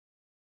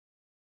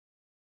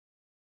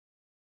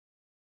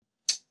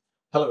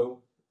Hello,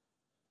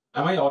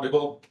 am I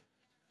audible?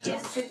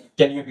 Yes.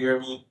 Can you hear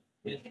me?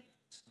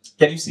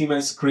 Can you see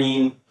my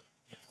screen?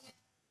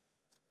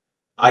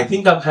 I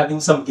think I'm having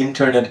some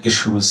internet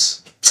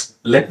issues.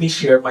 Let me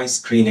share my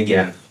screen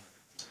again.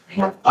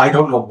 I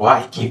don't know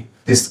why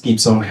this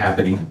keeps on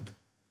happening.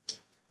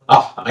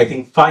 I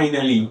think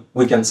finally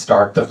we can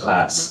start the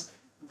class.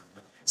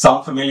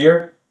 Sound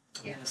familiar?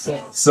 Yes.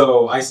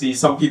 So I see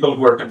some people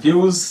who are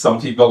confused,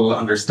 some people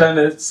understand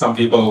it, some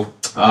people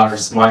are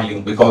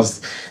smiling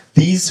because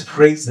these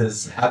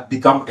phrases have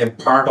become a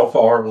part of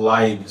our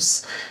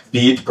lives,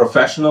 be it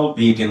professional,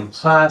 be it in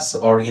class,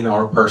 or in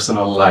our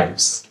personal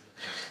lives.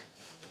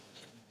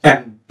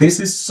 And this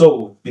is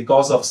so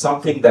because of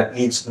something that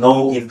needs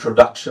no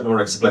introduction or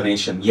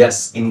explanation.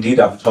 Yes, indeed,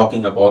 I'm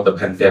talking about the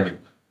pandemic,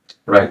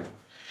 right?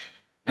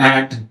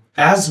 And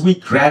as we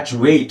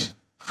graduate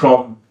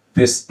from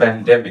this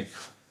pandemic,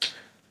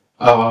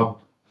 uh,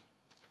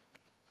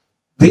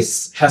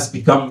 this has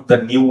become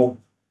the new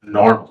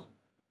normal.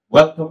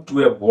 Welcome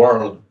to a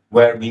world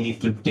where we need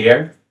to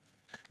dare,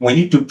 we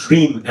need to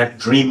dream and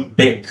dream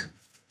big.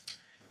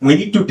 We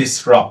need to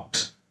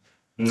disrupt.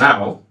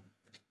 Now,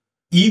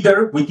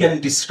 either we can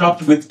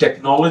disrupt with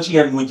technology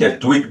and we can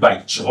do it by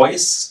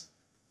choice,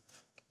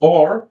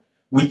 or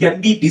we can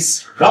be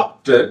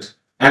disrupted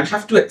and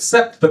have to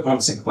accept the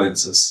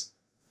consequences.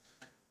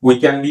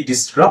 We can be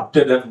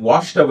disrupted and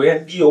washed away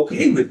and be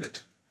okay with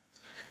it.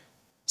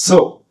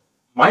 So,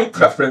 my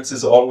preference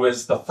is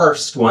always the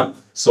first one.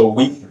 So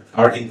we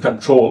are in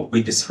control,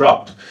 we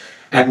disrupt,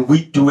 and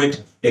we do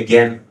it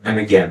again and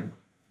again.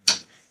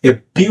 A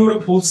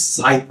beautiful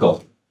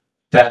cycle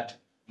that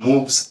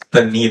moves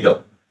the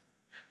needle.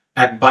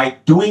 And by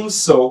doing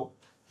so,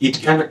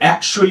 it can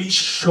actually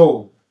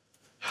show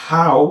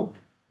how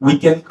we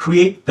can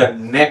create the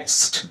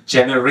next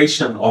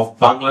generation of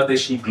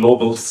Bangladeshi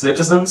global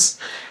citizens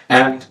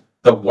and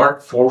the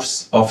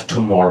workforce of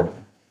tomorrow.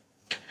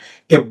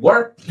 A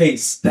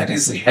workplace that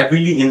is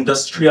heavily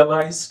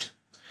industrialized,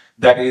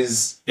 that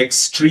is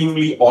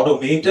extremely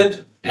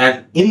automated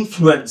and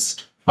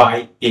influenced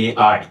by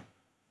AI,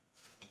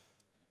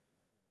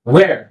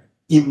 where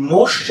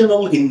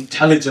emotional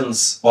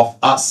intelligence of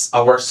us,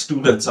 our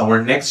students,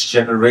 our next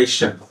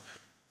generation,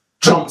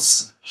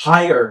 trumps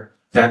higher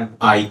than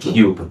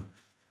IQ.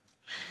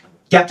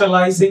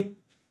 Catalyzing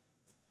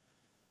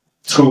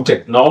through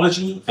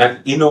technology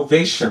and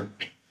innovation,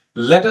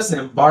 let us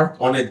embark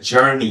on a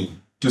journey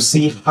to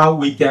see how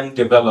we can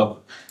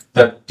develop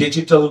the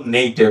digital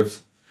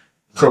native,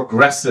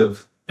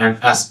 progressive, and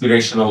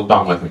aspirational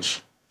Bangladesh.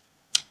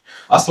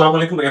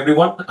 Assalamu alaikum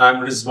everyone, I'm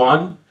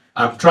Rezwan.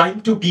 I'm trying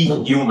to be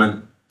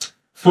human,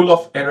 full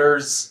of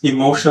errors,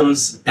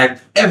 emotions, and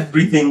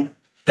everything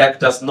that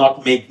does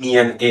not make me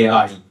an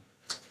AI.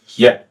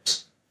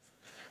 Yet,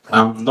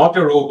 I'm not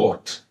a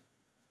robot.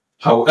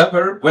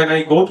 However, when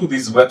I go to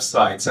these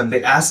websites and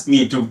they ask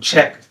me to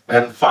check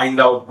and find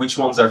out which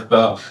ones are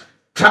the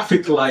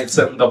traffic lights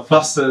and the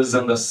buses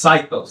and the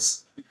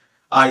cycles,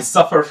 I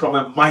suffer from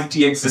a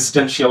mighty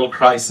existential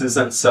crisis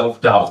and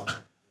self-doubt.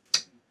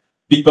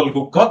 People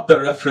who got the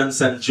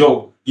reference and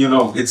joke,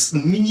 it's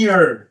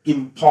near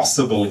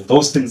impossible.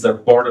 Those things are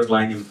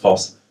borderline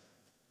impossible.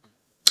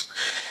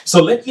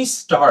 So let me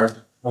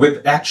start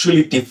with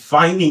actually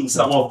defining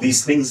some of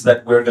these things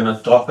that we're going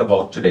to talk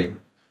about today.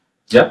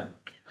 Yeah?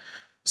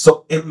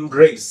 So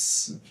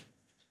embrace.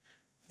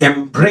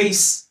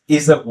 Embrace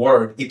is a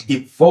word. It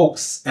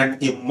evokes an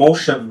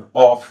emotion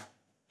of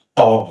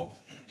awe.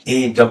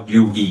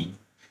 AWE.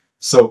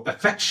 So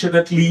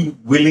affectionately,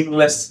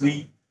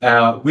 willingly,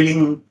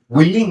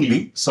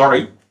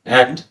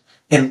 and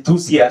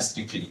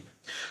enthusiastically.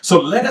 So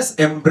let us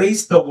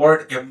embrace the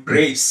word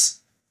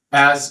embrace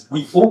as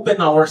we open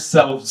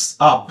ourselves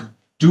up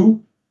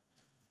to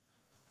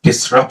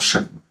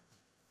disruption.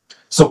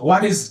 So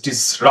what is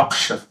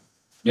disruption?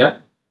 Yeah.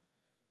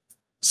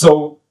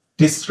 So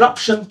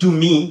disruption to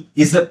me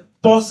is a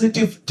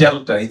positive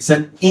delta. It's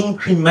an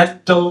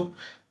incremental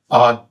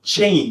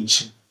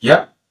change.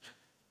 Yeah.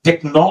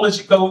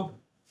 Technological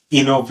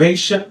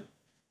innovation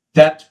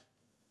that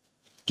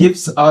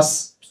gives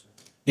us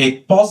a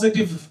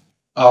positive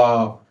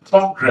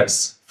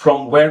progress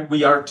from where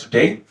we are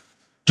today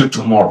to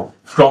tomorrow,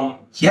 from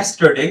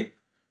yesterday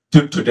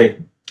to today.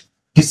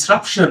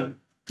 Disruption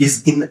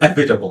is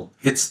inevitable.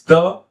 It's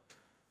the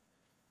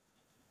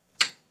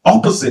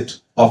opposite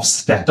of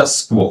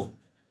status quo.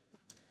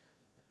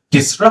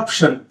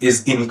 Disruption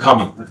is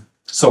incoming.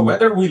 So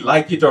whether we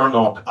like it or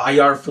not,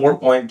 IR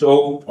 4.0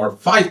 or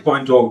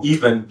 5.0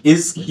 even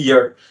is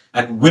here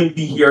and will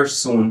be here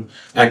soon,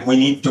 and we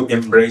need to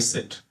embrace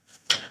it.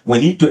 We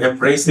need to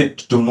embrace it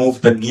to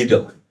move the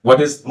needle.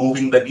 What is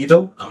moving the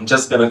needle? I'm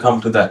just going to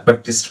come to that.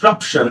 But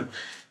disruption,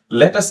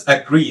 let us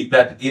agree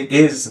that it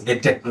is a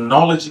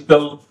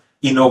technological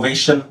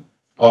innovation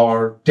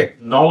or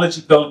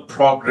technological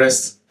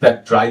progress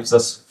that drives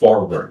us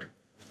forward.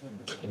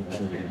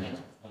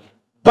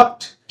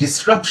 But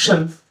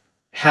disruption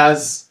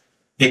has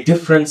a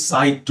different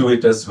side to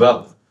it as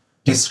well.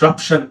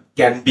 Disruption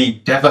can be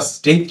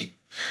devastating.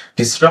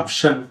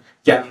 Disruption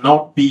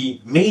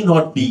may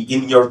not be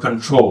in your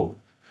control.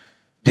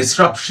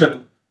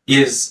 Disruption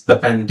is the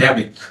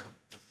pandemic.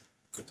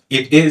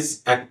 It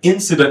is an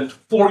incident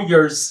 4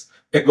 years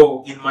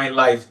ago in my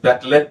life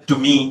that led to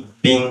me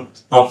being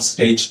on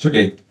stage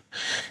today.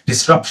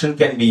 Disruption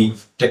can be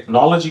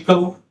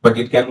technological, but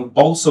it can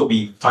also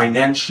be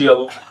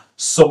financial,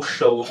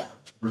 social,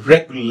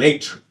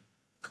 regulatory.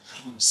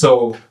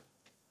 So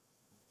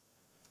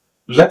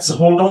let's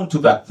hold on to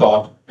that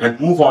thought and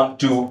move on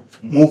to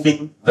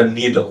moving the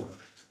needle.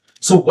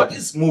 So what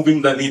is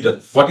moving the needle?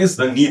 What is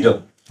the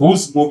needle?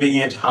 Who's moving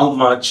it? How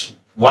much?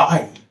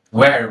 Why?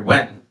 Where?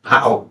 When?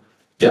 How?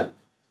 Yeah.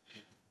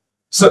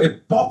 So a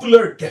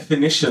popular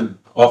definition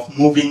of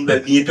moving the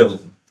needle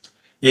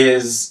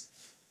is,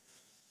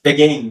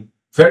 again,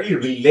 very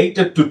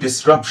related to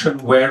disruption,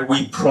 where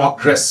we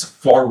progress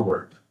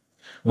forward,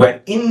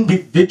 where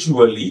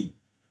individually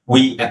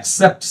we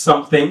accept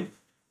something,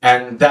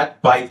 and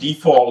that by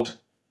default,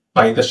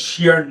 by the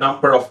sheer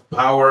number of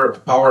power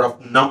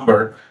of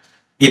number,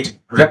 it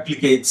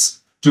replicates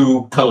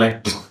to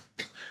collective.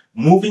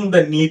 Moving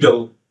the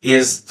needle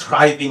is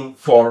thriving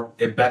for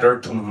a better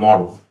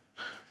tomorrow.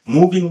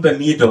 Moving the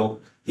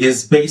needle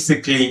is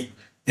basically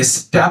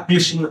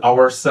establishing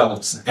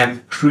ourselves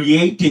and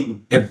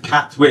creating a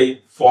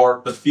pathway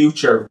for the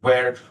future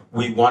where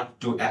we want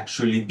to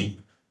actually be.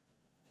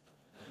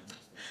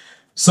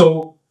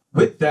 So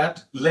with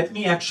that, let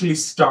me actually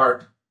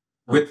start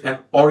with an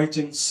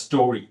origin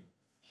story.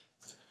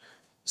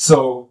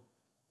 So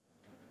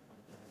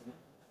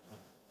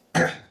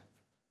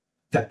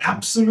the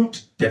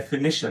absolute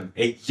definition,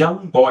 a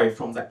young boy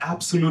from the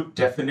absolute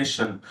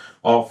definition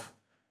of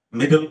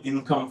middle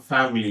income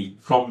family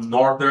from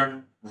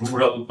northern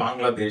rural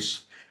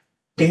Bangladesh,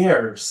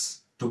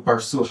 dares to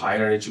pursue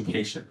higher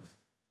education.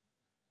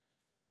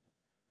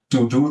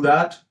 To do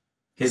that,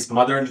 his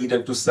mother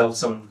needed to sell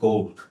some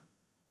gold.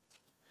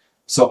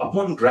 So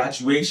upon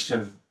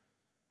graduation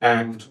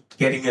and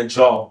getting a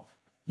job,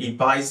 he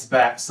buys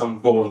back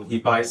some gold, he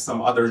buys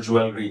some other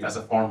jewelry as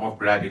a form of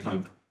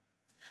gratitude.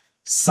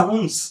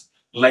 Sounds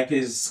like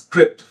a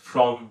script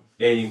from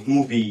a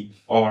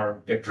movie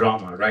or a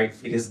drama, right?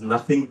 It is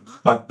nothing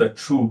but the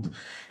truth.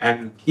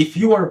 And if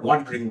you are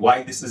wondering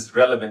why this is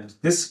relevant,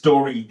 this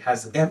story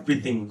has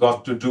everything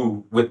got to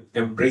do with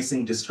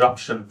embracing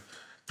disruption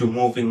to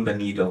moving the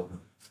needle.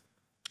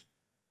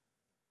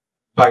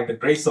 By the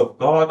grace of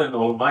God and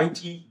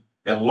Almighty,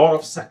 a lot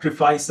of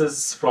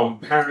sacrifices from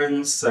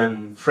parents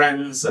and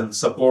friends and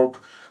support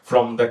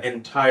from the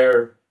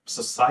entire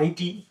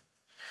society,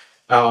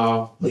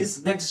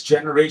 his next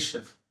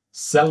generation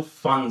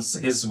self-funds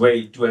his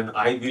way to an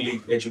Ivy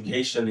League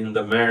education in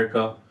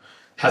America,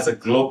 has a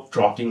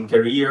globe-trotting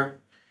career,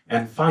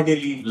 and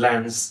finally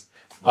lands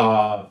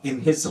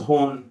in his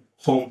own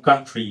home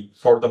country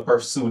for the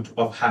pursuit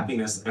of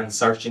happiness and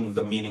searching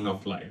the meaning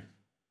of life.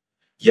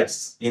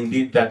 Yes,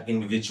 indeed, that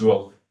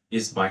individual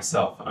is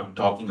myself. I'm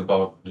talking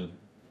about.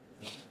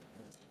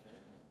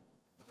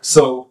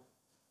 So,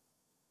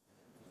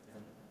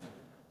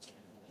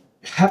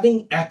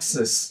 having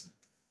access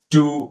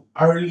to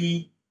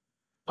early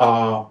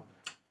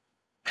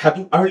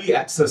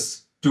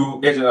access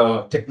to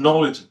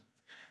technology.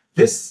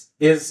 This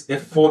is a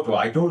photo.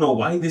 I don't know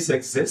why this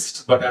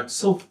exists, but I'm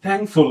so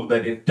thankful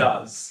that it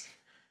does.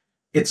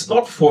 It's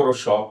not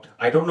photoshopped.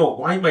 I don't know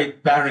why my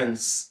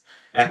parents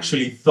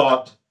actually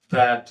thought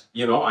that,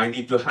 I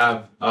need to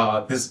have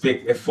this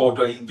big a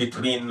photo in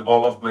between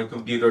all of my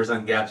computers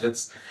and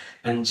gadgets.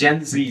 And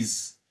Gen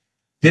Z's,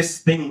 this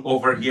thing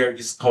over here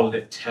is called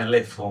a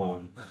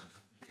telephone.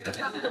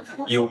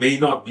 You may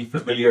not be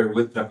familiar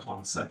with the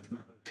concept.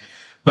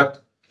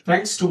 But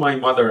thanks to my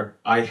mother,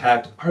 I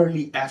had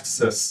early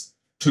access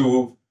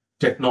to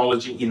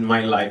technology in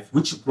my life,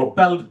 which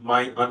propelled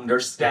my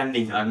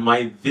understanding and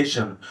my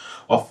vision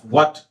of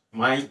what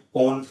my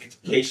own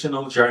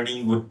educational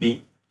journey would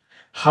be.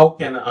 How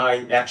can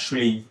I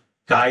actually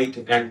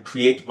guide and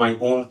create my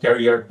own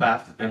career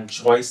path and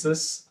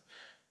choices,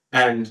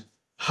 and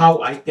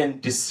how I can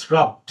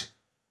disrupt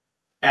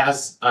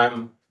as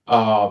I'm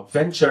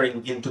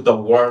venturing into the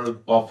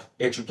world of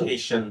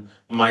education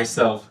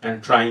myself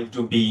and trying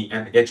to be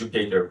an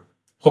educator,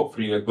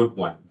 hopefully a good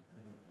one.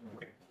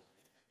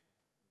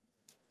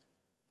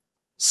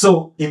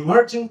 So,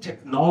 emerging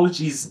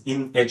technologies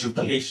in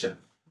education.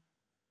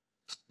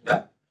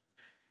 Yeah.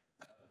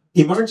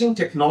 Emerging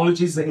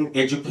technologies in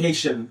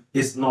education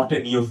is not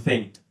a new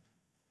thing.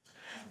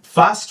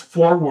 Fast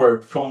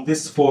forward from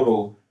this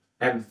photo,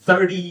 and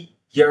 30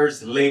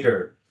 years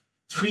later,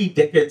 3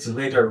 decades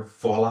later,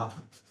 voila,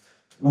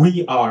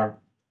 we are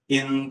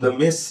in the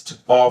midst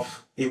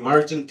of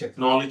emerging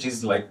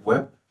technologies like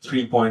Web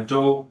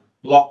 3.0,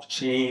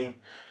 blockchain,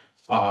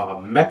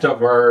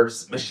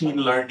 metaverse, machine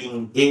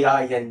learning,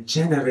 AI, and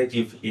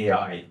generative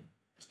AI.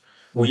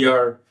 We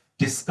are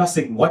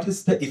discussing what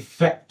is the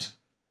effect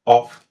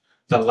of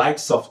the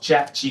likes of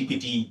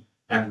ChatGPT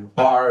and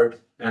Bard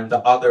and the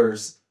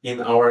others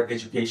in our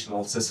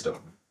educational system.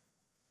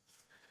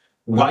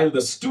 While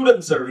the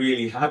students are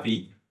really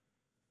happy,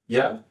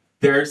 yeah,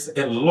 there's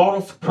a lot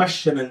of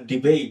question and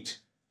debate.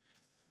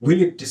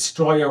 Will it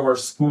destroy our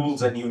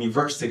schools and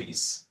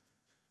universities?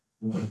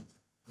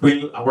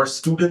 Will our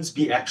students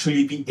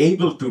actually be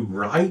able to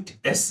write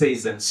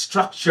essays and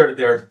structure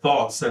their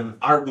thoughts and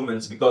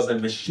arguments because a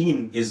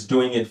machine is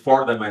doing it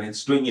for them and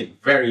it's doing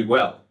it very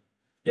well?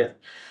 Yeah.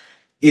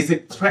 Is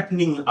it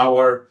threatening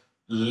our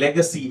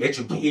legacy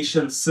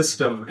education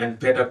system and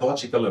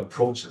pedagogical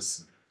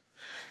approaches?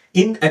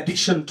 In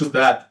addition to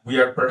that, we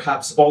are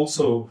perhaps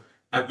also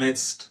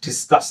amidst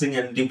discussing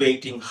and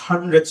debating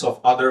hundreds of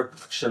other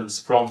questions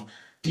from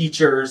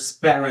teachers,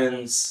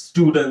 parents,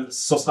 students,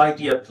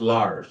 society at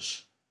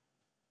large.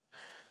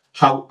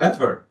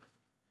 However,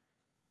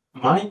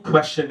 my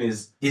question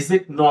is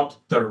it not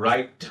the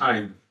right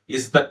time?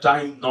 Is the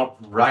time not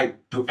right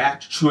to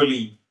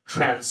actually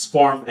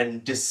transform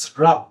and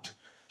disrupt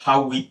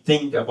how we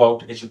think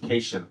about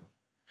education,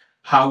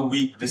 how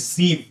we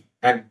receive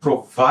and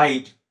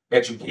provide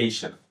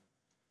education?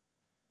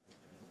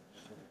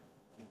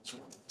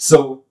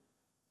 So,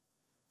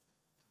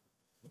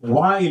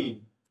 while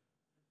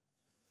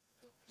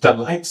the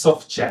likes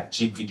of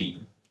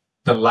ChatGPT,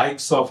 the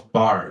likes of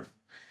Bard,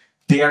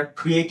 they are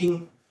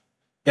creating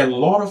a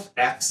lot of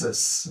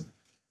access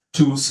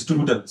to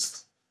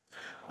students.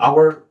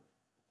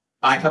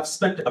 I have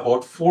spent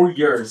about 4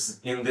 years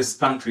in this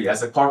country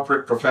as a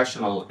corporate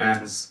professional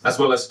and as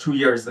well as 2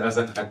 years as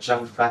an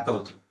adjunct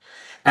faculty.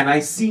 And I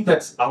see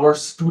that our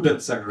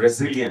students are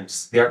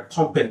resilient, they are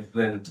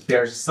competent,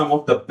 they're some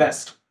of the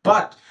best,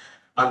 but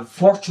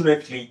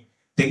unfortunately,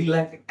 they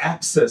lack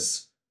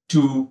access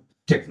to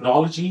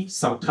technology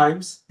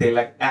sometimes, they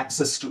lack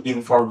access to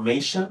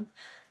information,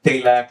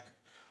 they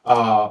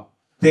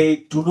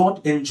do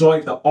not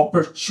enjoy the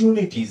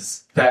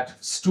opportunities that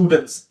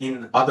students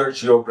in other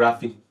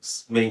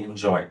geographies may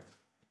enjoy.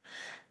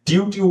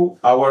 Due to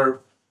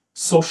our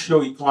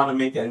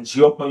socio-economic and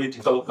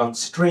geopolitical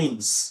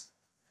constraints,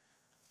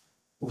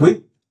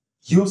 with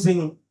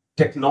using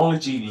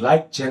technology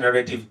like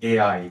generative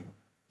AI,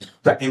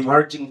 the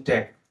emerging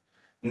tech,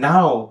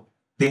 now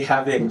they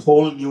have a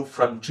whole new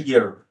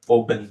frontier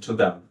open to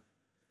them.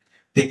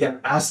 They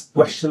can ask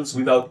questions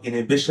without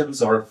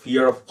inhibitions or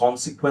fear of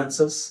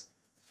consequences.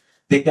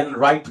 They can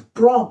write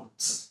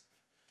prompts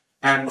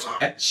and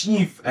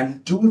achieve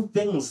and do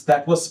things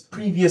that was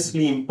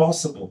previously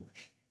impossible.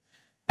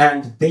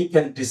 And they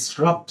can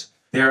disrupt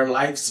their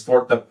lives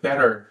for the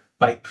better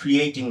by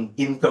creating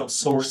income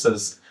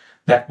sources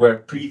that were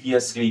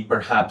previously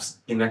perhaps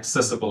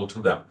inaccessible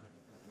to them.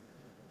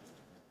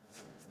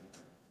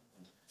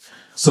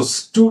 So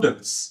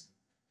students,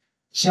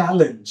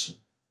 challenge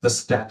the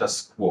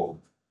status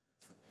quo.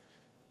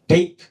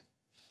 Take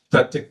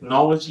the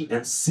technology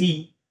and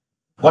see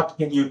what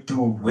can you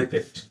do with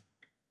it.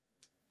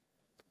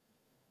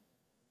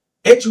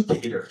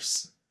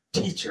 Educators,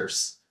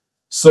 teachers.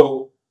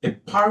 So a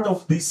part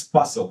of this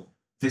puzzle,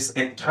 this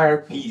entire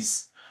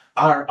piece,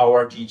 are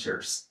our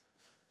teachers.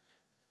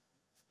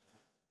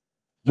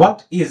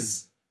 What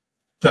is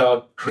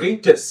the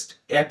greatest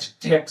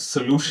EdTech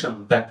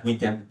solution that we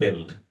can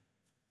build?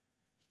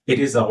 It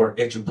is our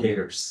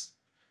educators.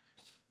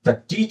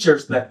 The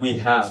teachers that we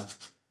have,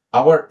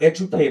 our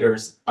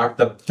educators are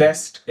the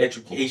best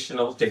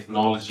educational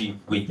technology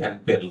we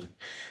can build.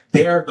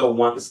 They are the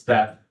ones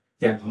that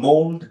can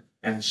mold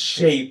and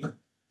shape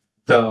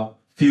the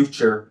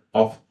future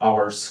of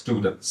our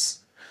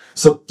students.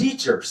 So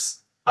teachers,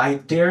 I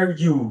dare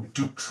you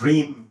to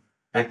dream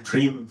and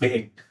dream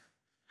big.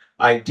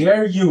 I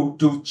dare you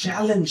to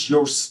challenge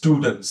your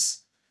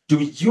students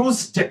to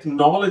use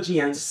technology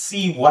and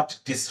see what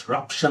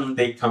disruption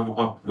they come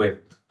up with.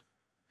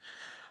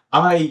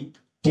 I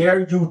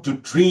dare you to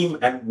dream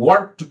and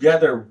work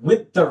together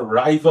with the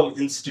rival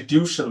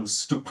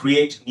institutions to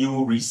create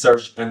new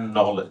research and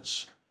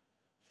knowledge.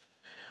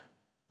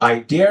 I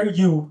dare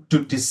you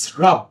to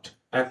disrupt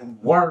and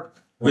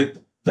work with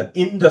the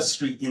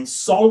industry in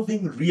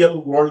solving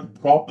real-world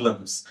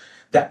problems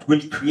that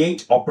will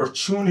create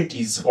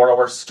opportunities for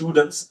our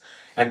students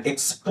and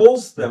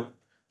expose them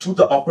to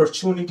the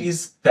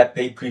opportunities that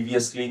they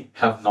previously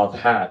have not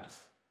had.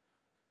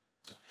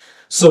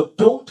 So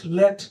don't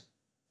let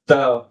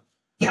the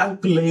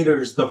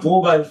calculators, the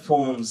mobile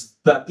phones,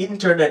 the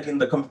internet in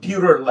the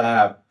computer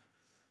lab,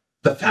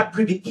 the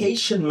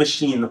fabrication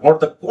machine, or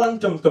the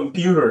quantum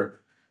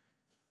computer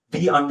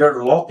be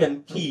under lock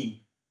and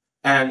key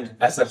and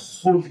as a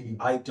holy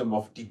item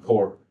of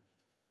decor.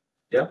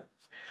 Yeah?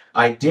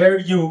 I dare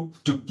you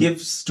to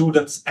give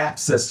students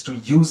access to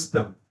use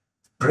them,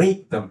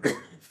 break them,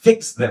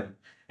 fix them,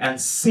 and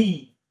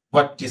see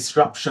what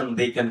disruption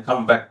they can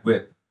come back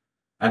with.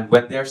 And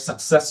when they're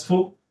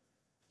successful,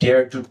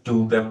 dare to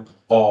do them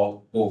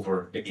all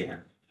over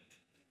again.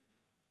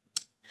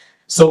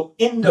 So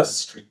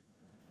industry.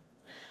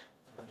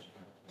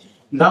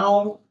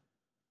 Now,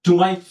 to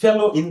my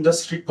fellow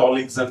industry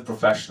colleagues and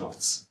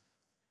professionals,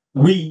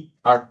 we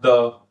are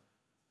the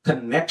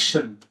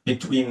connection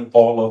between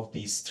all of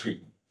these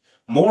three.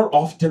 More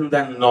often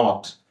than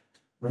not,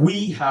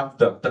 we have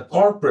the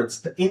corporates,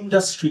 the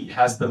industry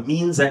has the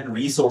means and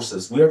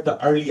resources. We are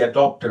the early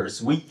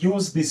adopters. We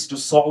use this to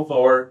solve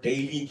our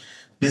daily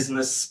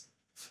business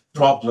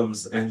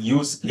problems and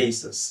use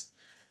cases.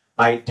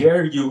 I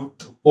dare you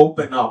to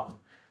open up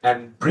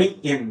and bring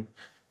in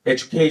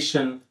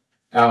education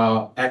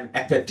and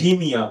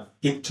academia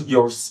into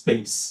your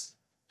space.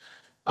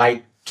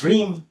 I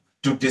dream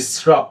to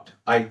disrupt.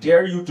 I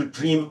dare you to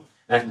dream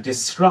and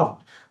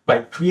disrupt by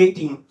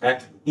creating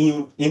an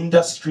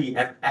industry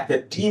and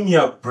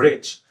academia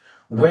bridge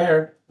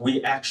where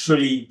we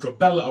actually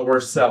propel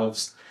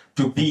ourselves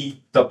to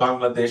be the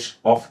Bangladesh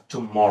of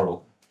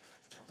tomorrow.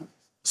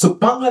 So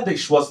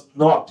Bangladesh was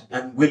not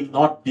and will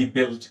not be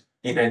built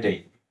in a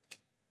day.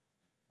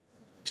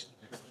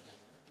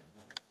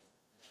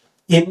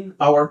 In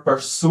our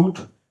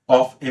pursuit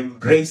of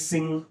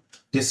embracing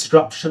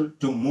disruption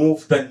to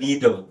move the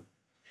needle,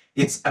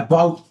 it's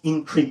about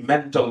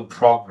incremental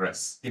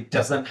progress. It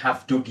doesn't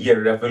have to be a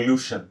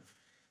revolution.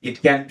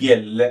 It can be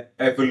an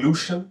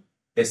evolution,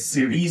 a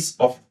series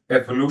of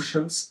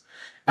evolutions,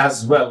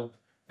 as well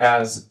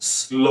as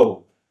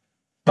slow.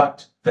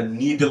 But the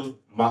needle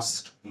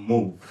must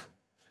move.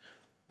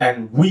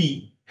 And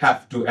we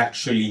have to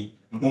actually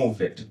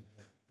move it.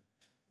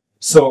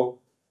 So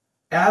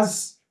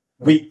as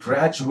we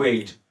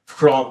graduate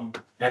from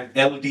an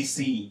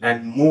LDC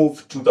and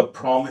move to the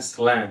promised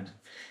land,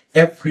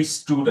 every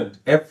student,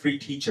 every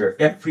teacher,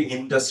 every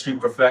industry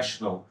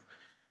professional,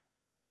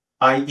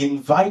 I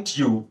invite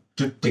you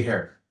to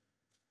dare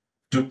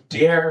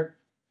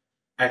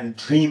and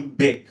dream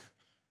big,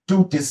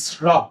 to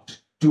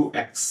disrupt, to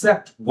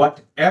accept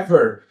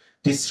whatever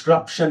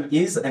disruption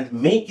is and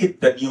make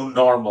it the new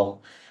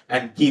normal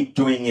and keep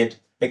doing it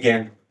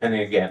again and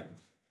again.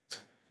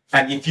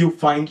 And if you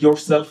find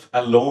yourself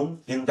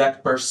alone in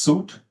that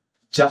pursuit,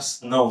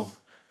 just know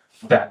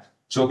that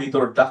যদি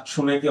তোর ডাক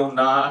শুনে কেউ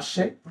না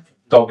আসে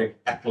তবে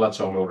একলা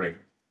চলো রে.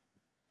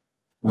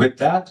 With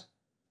that,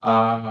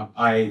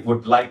 I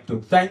would like to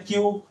thank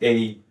you. A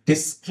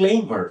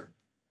disclaimer: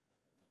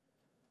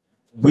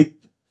 with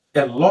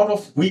a lot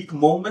of weak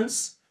moments,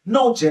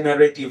 no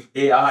generative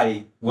AI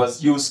was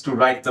used to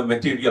write the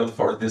material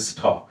for this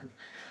talk.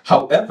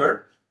 However,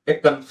 a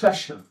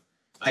confession: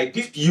 I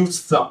did use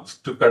some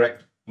to correct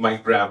my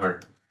grammar.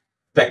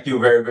 Thank you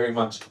very, very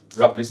much.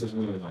 Rabbi